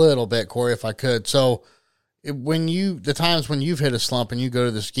just a little bit, Cory, if I could. So the times when you've hit a slump and you go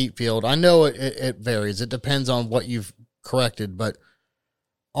to the skeet field, I know it varies. It depends on what you've corrected, but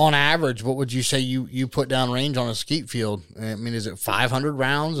on average, what would you say you put down range on a skeet field? I mean, is it 500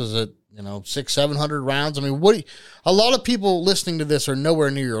 rounds? Is it, 600-700 rounds? I mean, a lot of people listening to this are nowhere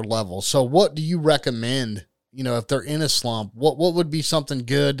near your level. So what do you recommend, if they're in a slump, what would be something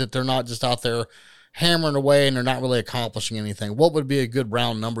good that they're not just out there hammering away and they're not really accomplishing anything? What would be a good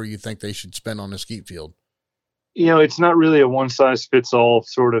round number you think they should spend on a skeet field? It's not really a one size fits all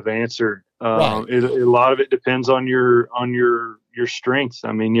sort of answer. Right. A lot of it depends on your strengths.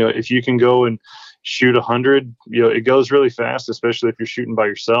 I mean, if you can go and shoot 100, it goes really fast, especially if you're shooting by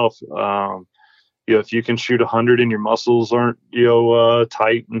yourself. If you can shoot 100 and your muscles aren't,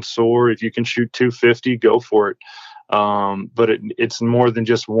 tight and sore, if you can shoot 250, go for it. But it's more than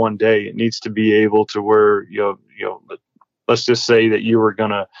just one day. It needs to be able to where, let's just say that you were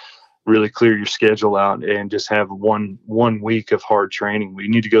going to really clear your schedule out and just have one week of hard training. We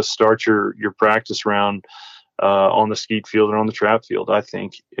need to go start your practice round on the skeet field or on the trap field. I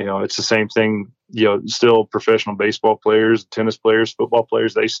think, it's the same thing, still professional baseball players, tennis players, football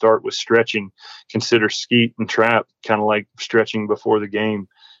players, they start with stretching. Consider skeet and trap kind of like stretching before the game,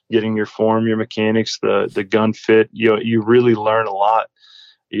 getting your form, your mechanics, the gun fit. You really learn a lot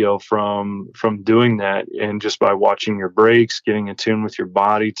from doing that, and just by watching your breaks, getting in tune with your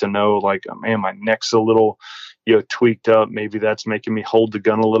body to know, like, oh, man, my neck's a little, tweaked up. Maybe that's making me hold the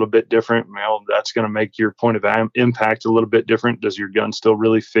gun a little bit different. Well, that's going to make your point of impact a little bit different. Does your gun still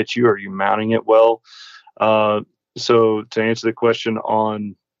really fit you? Are you mounting it well? So to answer the question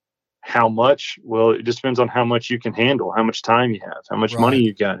on how much, well, it just depends on how much you can handle, how much time you have, how much money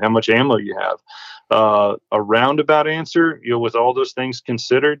you got, how much ammo you have. A roundabout answer, with all those things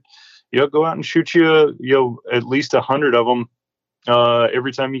considered, go out and shoot at least 100 of them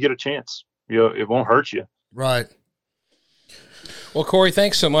every time you get a chance. It won't hurt you. Right. Well, Cory,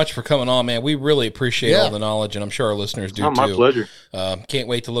 thanks so much for coming on, man. We really appreciate all the knowledge, and I'm sure our listeners do too. My pleasure. Can't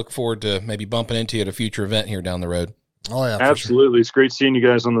wait to look forward to maybe bumping into you at a future event here down the road. Oh, yeah. Absolutely. Sure. It's great seeing you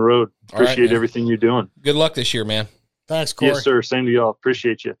guys on the road. Appreciate everything you're doing. Good luck this year, man. Thanks, Cory. Yes, sir. Same to y'all.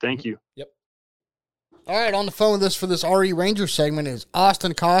 Appreciate you. Thank you. Yep. All right, on the phone with us for this RE Ranger segment is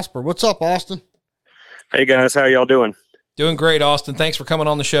Austin Cosper. What's up, Austin? Hey, guys. How y'all doing? Doing great, Austin. Thanks for coming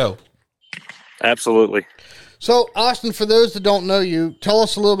on the show. Absolutely. So, Austin, for those that don't know you, tell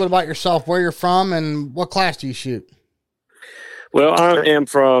us a little bit about yourself, where you're from, and what class do you shoot? Well, I am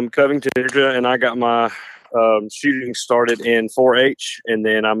from Covington, Georgia, and I got my shooting started in 4-H, and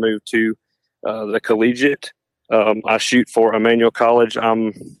then I moved to the collegiate. I shoot for Emmanuel College.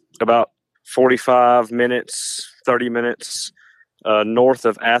 I'm about 45 minutes, 30 minutes north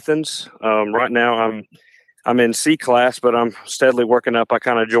of Athens. Right now, I'm in C class, but I'm steadily working up. I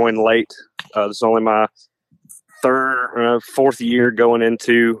kind of joined late. This is only my fourth year going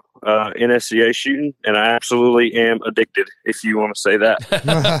into NSCA shooting, and I absolutely am addicted, if you want to say that.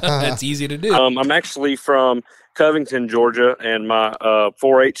 That's easy to do. I'm actually from Covington, Georgia, and my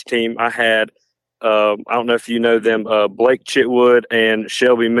 4-H team, I had, I don't know if you know them, Blake Chitwood and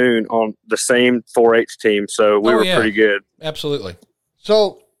Shelby Moon on the same 4-H team, so we were pretty good. Absolutely.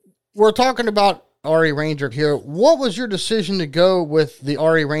 So we're talking about RE Ranger here. What was your decision to go with the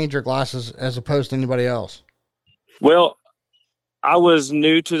RE Ranger glasses as opposed to anybody else? Well, I was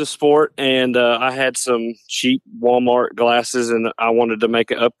new to the sport, and I had some cheap Walmart glasses, and I wanted to make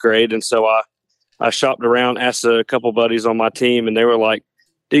an upgrade. And so I shopped around, asked a couple buddies on my team, and they were like,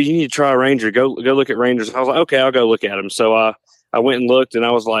 dude, you need to try a Ranger. Go look at Rangers. I was like, okay, I'll go look at them. So I went and looked, and I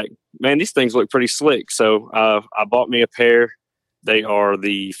was like, man, these things look pretty slick. So I bought me a pair. They are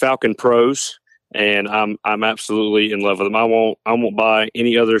the Falcon Pros, and I'm absolutely in love with them. I won't buy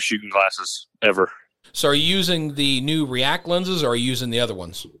any other shooting glasses ever. So are you using the new React lenses, or are you using the other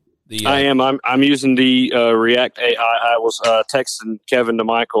ones? I am. I'm using the React AI. I was texting Kevin to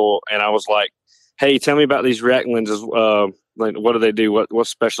Michael, and I was like, hey, tell me about these React lenses. Like, what do they do? What's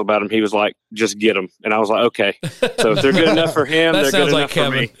special about them? He was like, just get them. And I was like, okay. So if they're good enough for him, they're good enough for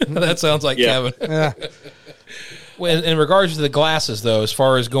me. That sounds like Kevin. Yeah. Well, in regards to the glasses, though, as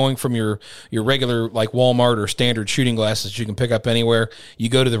far as going from your regular, like Walmart or standard shooting glasses you can pick up anywhere, you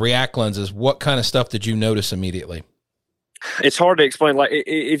go to the React lenses, what kind of stuff did you notice immediately? It's hard to explain. Like,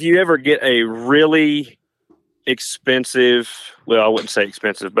 if you ever get a really expensive, well, I wouldn't say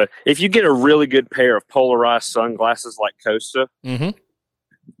expensive, but if you get a really good pair of polarized sunglasses like Costa,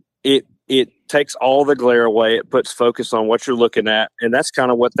 it takes all the glare away. It puts focus on what you're looking at. And that's kind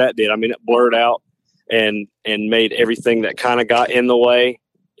of what that did. I mean, it blurred out and made everything that kind of got in the way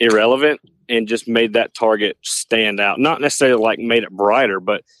irrelevant, and just made that target stand out. Not necessarily like made it brighter,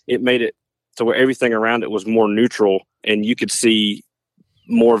 but it made it to where everything around it was more neutral, and you could see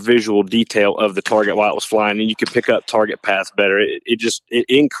more visual detail of the target while it was flying, and you could pick up target paths better. It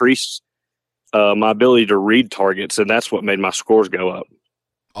increased my ability to read targets, and that's what made my scores go up.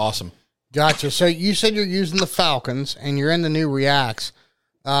 Awesome. Gotcha. So you said you're using the Falcons and you're in the new Reacts.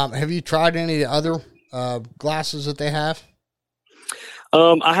 Have you tried any of the other glasses that they have?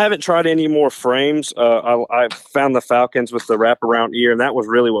 I haven't tried any more frames. I found the Falcons with the wraparound ear, and that was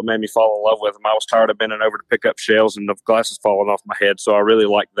really what made me fall in love with them. I was tired of bending over to pick up shells and the glasses falling off my head, so I really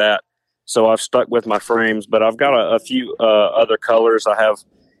liked that. So I've stuck with my frames, but I've got a few other colors. I have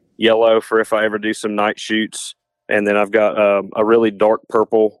yellow for if I ever do some night shoots, and then I've got a really dark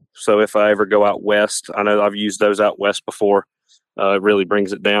purple, so if I ever go out west, I know I've used those out west before. It really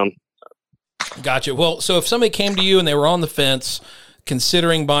brings it down. Gotcha. Well, so if somebody came to you and they were on the fence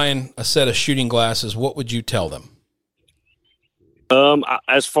considering buying a set of shooting glasses, what would you tell them?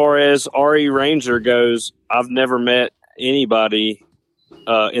 As far as RE Ranger goes, I've never met anybody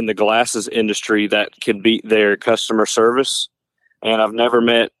in the glasses industry that could beat their customer service. And I've never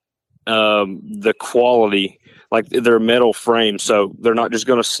met the quality, like their metal frame. So they're not just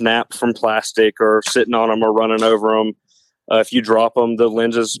going to snap from plastic or sitting on them or running over them. If you drop them, the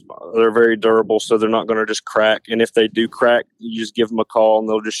lenses, they're very durable, so they're not going to just crack. And if they do crack, you just give them a call and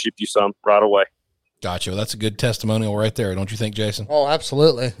they'll just ship you some right away. Gotcha. Well, that's a good testimonial right there. Don't you think, Jason? Oh,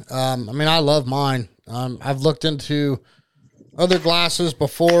 absolutely. I mean, I love mine. I've looked into other glasses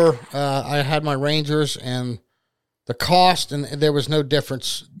before I had my Rangers, and the cost, and there was no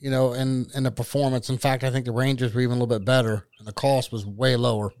difference, in the performance. In fact, I think the Rangers were even a little bit better, and the cost was way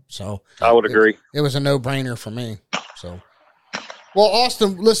lower. So I would agree. It was a no-brainer for me. So, well,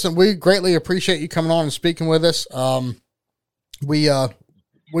 Austin, listen, we greatly appreciate you coming on and speaking with us. We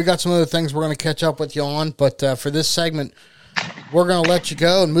got some other things we're going to catch up with you on, but for this segment, we're going to let you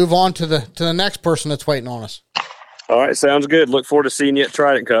go and move on to the next person that's waiting on us. All right, sounds good. Look forward to seeing you at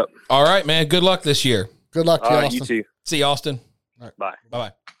Trident Cup. All right, man. Good luck this year. Good luck to you, Austin. You too. See you, Austin. All right, bye.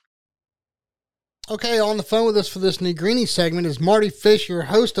 Bye-bye. Okay, on the phone with us for this Negrini segment is Marty Fisher,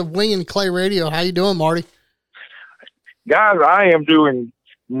 host of Wing and Clay Radio. How you doing, Marty? Guys, I am doing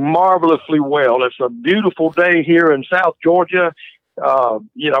marvelously well. It's a beautiful day here in South Georgia.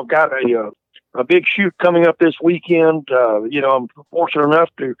 I've got a big shoot coming up this weekend. I'm fortunate enough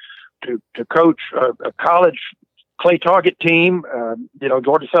to coach a college clay target team,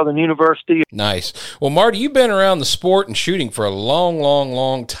 Georgia Southern University. Nice. Well, Marty, you've been around the sport and shooting for a long, long,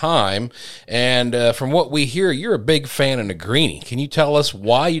 long time. And from what we hear, you're a big fan of Negrini. Can you tell us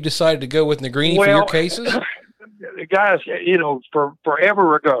why you decided to go with Negrini for your cases? Guys,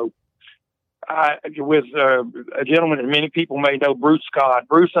 forever ago, with a gentleman that many people may know, Bruce Scott.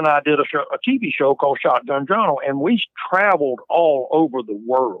 Bruce and I did a TV show called Shotgun Journal, and we traveled all over the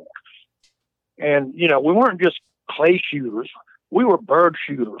world. And, we weren't just clay shooters. We were bird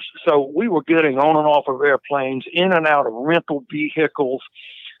shooters. So we were getting on and off of airplanes, in and out of rental vehicles,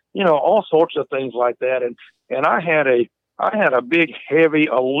 all sorts of things like that. And I had a big, heavy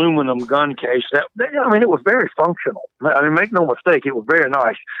aluminum gun case it was very functional. Make no mistake, it was very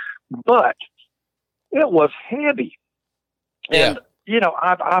nice, but it was heavy. And,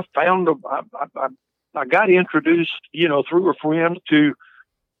 I found, I got introduced, through a friend to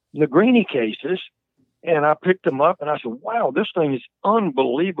Negrini cases, and I picked them up and I said, wow, this thing is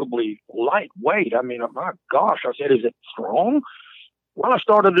unbelievably lightweight. My gosh, I said, is it strong? Well, I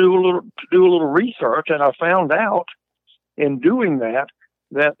started to do a little research, and I found out in doing that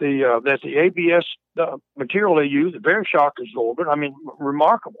the ABS material they use is very shock absorbent.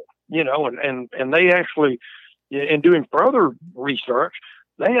 Remarkable, and they actually, in doing further research,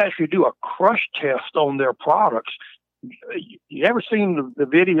 they actually do a crush test on their products. You ever seen the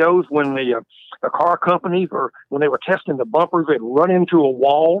videos when the car companies, or when they were testing the bumpers, they'd run into a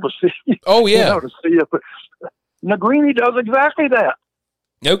wall to see? Oh yeah, to see if Negrini does exactly that.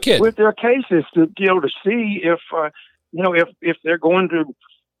 No kidding. With their cases to see if if they're going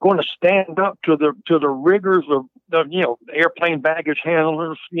to stand up to the rigors of the airplane baggage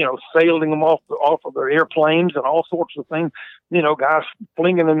handlers, sailing them off of their airplanes and all sorts of things, guys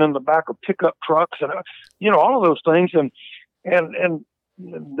flinging them in the back of pickup trucks and all of those things, and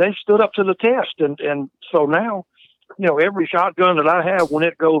they stood up to the test, and so now every shotgun that I have, when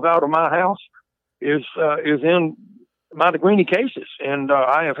it goes out of my house, is in my Negrini cases, and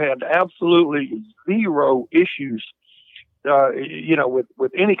I have had absolutely zero issues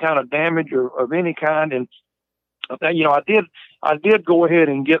with any kind of damage or of any kind. And I did go ahead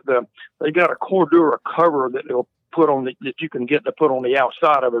and get they got a Cordura cover that they'll put on that you can get to put on the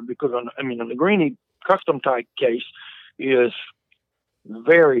outside of it, because the Negrini custom type case is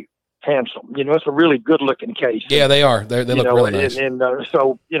very handsome. It's a really good looking case. Yeah, they are. They look really nice.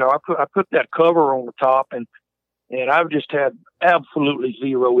 So I put that cover on the top, and I've just had absolutely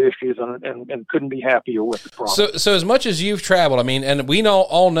zero issues, and couldn't be happier with the product. So as much as you've traveled, and we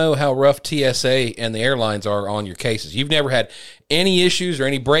all know how rough TSA and the airlines are on your cases. You've never had any issues or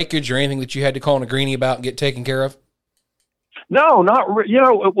any breakage or anything that you had to call Negrini about and get taken care of? No, not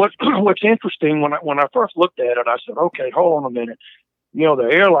what's interesting, when I first looked at it, I said, okay, hold on a minute. The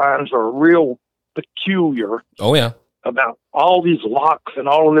airlines are real peculiar. Oh yeah. About all these locks and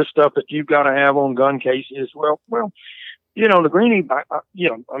all of this stuff that you've got to have on gun cases. Well, Negrini,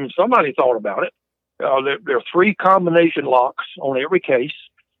 somebody thought about it. There are 3 combination locks on every case.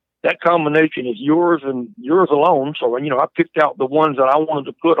 That combination is yours and yours alone. So, I picked out the ones that I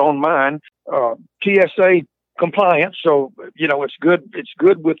wanted to put on mine. TSA compliant. So, it's good. It's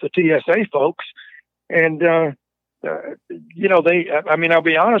good with the TSA folks. And, I'll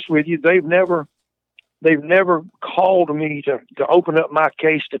be honest with you, they've never called me to open up my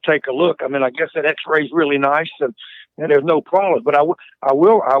case to take a look. I guess that X-ray is really nice, and there's no problem. But I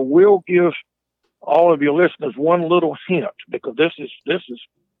will give all of your listeners one little hint, because this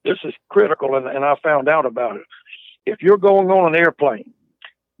is critical, and I found out about it. if you're going on an airplane,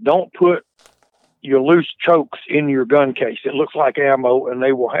 don't put your loose chokes in your gun case. It looks like ammo, and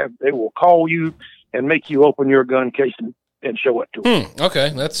they will call you and make you open your gun case and show it to them. Okay,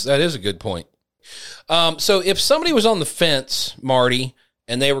 that is a good point. So if somebody was on the fence, Marty,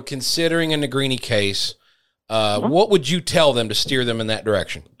 and they were considering a Negrini case, what would you tell them to steer them in that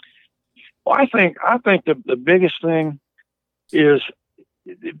direction? Well, I think the biggest thing is,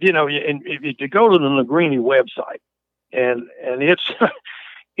 you know, if you go to the Negrini website, and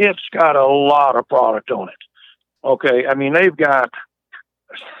it's got a lot of product on it. Okay, I mean, they've got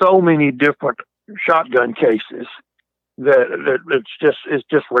so many different shotgun cases that it's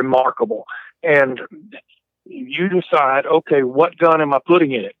just remarkable. And you decide, okay, what gun am I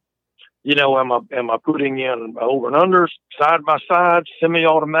putting in it? You know, am I putting in over and unders, side by side,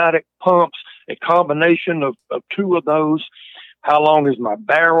 semi-automatic, pumps, a combination of two of those? How long is my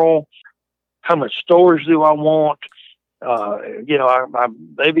barrel? How much storage do I want? You know,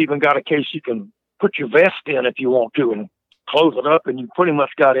 they've even got a case you can put your vest in if you want to and close it up, and you pretty much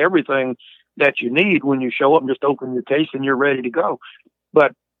got everything that you need when you show up and just open your case and you're ready to go.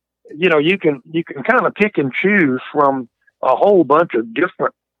 But, you know, you can kind of pick and choose from a whole bunch of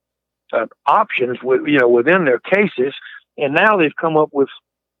different options within their cases. And now they've come up with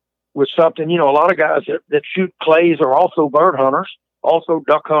something, you know, a lot of guys that shoot clays are also bird hunters, also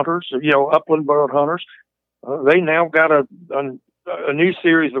duck hunters, you know, upland bird hunters. They now got a new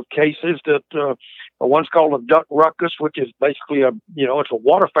series of cases that one's called a duck ruckus, which is basically it's a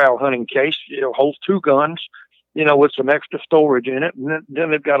waterfowl hunting case, you know, holds two guns, you know, with some extra storage in it. And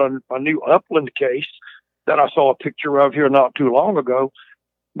then they've got a new upland case that I saw a picture of here not too long ago.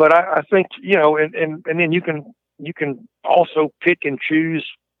 But I think, you know, and then you can also pick and choose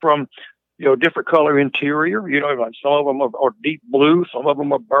from, you know, different color interior. You know, like some of them are deep blue, some of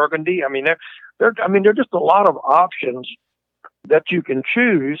them are burgundy. I mean, they're just a lot of options that you can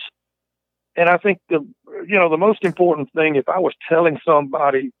choose. And I think the most important thing, if I was telling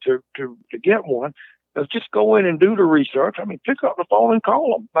somebody to get one, is just go in and do the research. I mean, pick up the phone and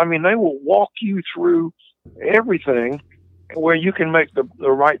call them. I mean, they will walk you through everything where you can make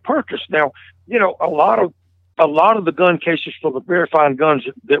the right purchase. Now, you know, a lot of the gun cases for the very fine guns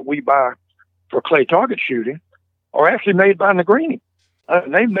that we buy for clay target shooting are actually made by Negrini.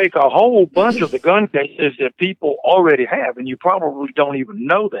 They make a whole bunch of the gun cases that people already have, and you probably don't even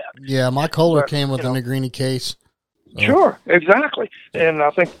know that. Yeah, my Kohler came with a Negrini case. So. Sure, exactly. And I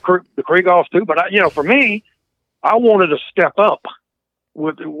think the Krieghoffs too. But, for me, I wanted to step up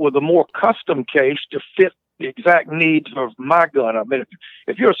with a more custom case to fit the exact needs of my gun. I mean,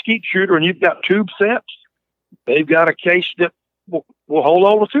 if you're a skeet shooter and you've got tube sets, they've got a case that will hold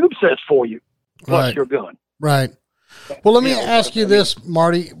all the tube sets for you, plus your gun. Right. Well, let me ask you this,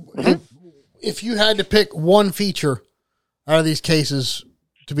 Marty. If you had to pick one feature out of these cases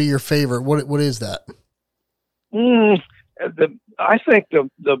to be your favorite, what is that? I think the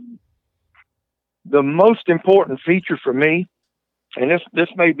most important feature for me, and this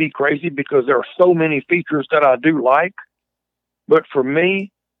may be crazy because there are so many features that I do like, but for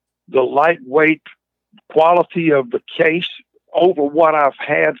me, the lightweight quality of the case over what I've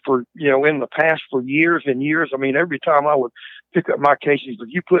had for, in the past for years and years. I mean, every time I would pick up my cases, if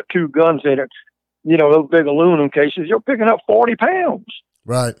you put two guns in it, those big aluminum cases, you're picking up 40 pounds.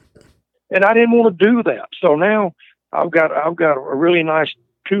 Right. And I didn't want to do that. So now I've got a really nice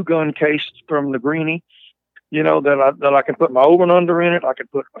 2-gun case from Negrini, that I can put my over and under in it. I can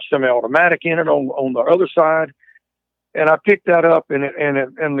put a semi-automatic in it on the other side. And I picked that up and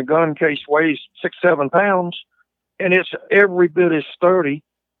the gun case weighs 6-7 pounds. And it's every bit as sturdy,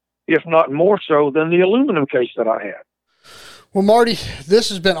 if not more so, than the aluminum case that I had. Well, Marty, this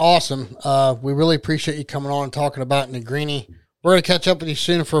has been awesome. We really appreciate you coming on and talking about Negrini. We're going to catch up with you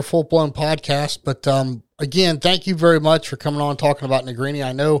soon for a full-blown podcast. But, again, thank you very much for coming on and talking about Negrini.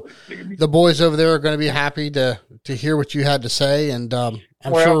 I know the boys over there are going to be happy to hear what you had to say, and I'm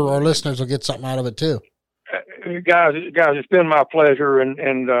sure our listeners will get something out of it too. Guys, it's been my pleasure,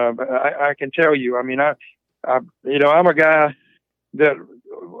 and I can tell you, I mean, I'm a guy that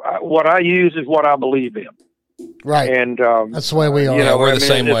what I use is what I believe in. Right. And that's the way we are. We're the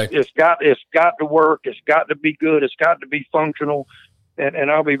same way. It's got to work. It's got to be good. It's got to be functional. And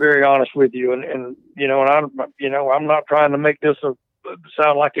I'll be very honest with you. And I'm not trying to make this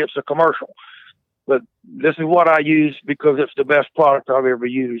sound like it's a commercial, but this is what I use because it's the best product I've ever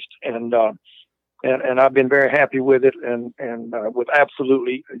used. And I've been very happy with it and with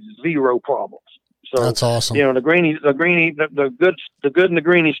absolutely zero problems. So that's awesome. The good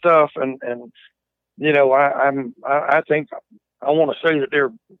Negrini stuff, and I think I want to say that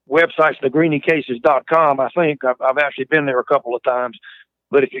their website's negrinicases.com. I think I've actually been there a couple of times,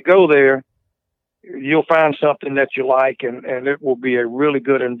 but if you go there, you'll find something that you like, and it will be a really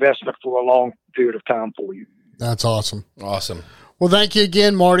good investment for a long period of time for you. That's awesome. Awesome. Well, thank you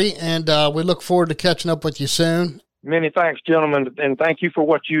again, Marty, and we look forward to catching up with you soon. Many thanks, gentlemen, and thank you for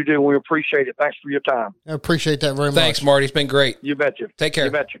what you do. We appreciate it. Thanks for your time. I appreciate that very much. Thanks, Marty. It's been great. You betcha. Take care.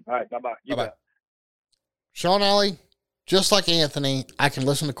 You betcha. All right, bye-bye. You Bye-bye. bet. Sean Alley, just like Anthony, I can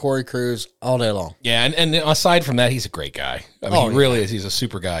listen to Cory Kruse all day long. Yeah, and aside from that, he's a great guy. I mean, he really is. He's a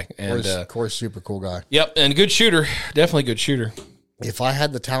super guy. And Cory's super cool guy. Yep, and good shooter. Definitely good shooter. If I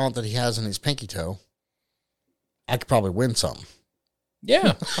had the talent that he has in his pinky toe, I could probably win something.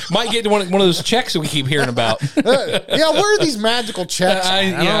 Yeah. Might get one of those checks that we keep hearing about. Yeah, where are these magical checks? I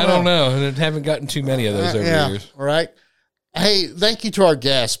don't know. I haven't gotten too many of those over the years. Right. Hey, thank you to our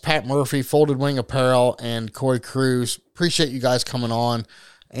guests, Pat Murphy, Folded Wing Apparel, and Cory Kruse. Appreciate you guys coming on.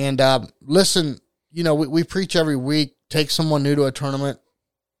 And listen, you know, we preach every week, take someone new to a tournament,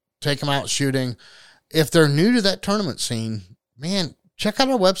 take them out shooting. If they're new to that tournament scene, man, check out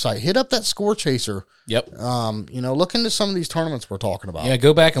our website. Hit up that Score Chaser. Yep. You know, look into some of these tournaments we're talking about. Yeah,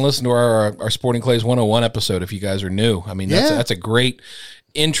 go back and listen to our Sporting Clays 101 episode if you guys are new. I mean, that's a great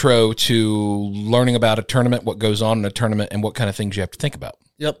intro to learning about a tournament, what goes on in a tournament, and what kind of things you have to think about.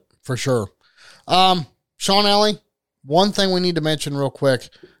 Yep, for sure. Sean Alley, one thing we need to mention real quick.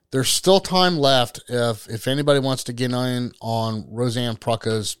 There's still time left if anybody wants to get in on Roseanne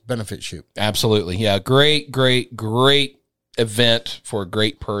Prucka's benefit shoot. Absolutely. Yeah, great event for a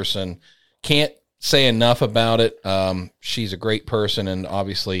great person. Can't say enough about it. She's a great person and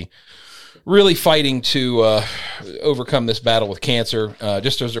obviously really fighting to overcome this battle with cancer.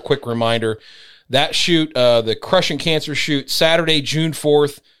 Just as a quick reminder, that shoot, the Crushing Cancer shoot, Saturday, June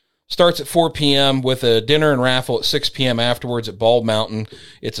 4th, starts at 4 p.m. with a dinner and raffle at 6 p.m. afterwards at Bald Mountain.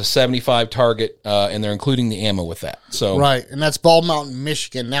 It's a 75 target, and they're including the ammo with that. So right, and that's Bald Mountain,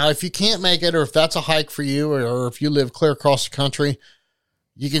 Michigan. Now, if you can't make it, or if that's a hike for you, or if you live clear across the country,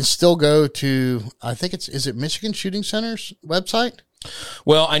 you can still go to, I think is it Michigan Shooting Center's website?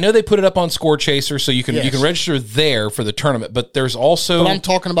 Well, I know they put it up on Score Chaser, so you can register there for the tournament. But there's also, but I'm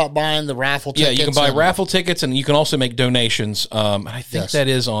talking about buying the raffle tickets. Yeah, you can buy raffle tickets, and you can also make donations. I think that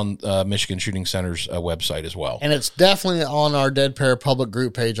is on Michigan Shooting Center's website as well. And it's definitely on our Dead Pair public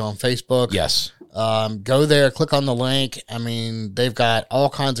group page on Facebook. Yes. Go there, click on the link. I mean, they've got all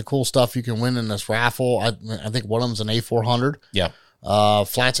kinds of cool stuff you can win in this raffle. I think one of them's an A400. Yeah.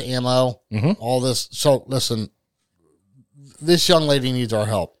 Flats of ammo, all this. So listen, this young lady needs our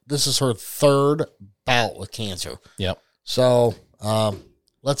help. This is her third bout with cancer. Yep. So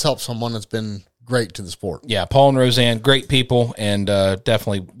let's help someone that's been great to the sport. Yeah, Paul and Roseanne, great people, and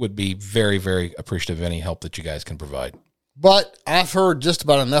definitely would be very, very appreciative of any help that you guys can provide. But I've heard just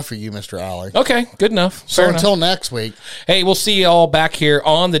about enough of you, Mr. Alley. Okay, good enough. So until next week. Hey, we'll see you all back here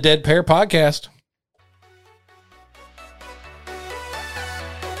on the Dead Pair Podcast.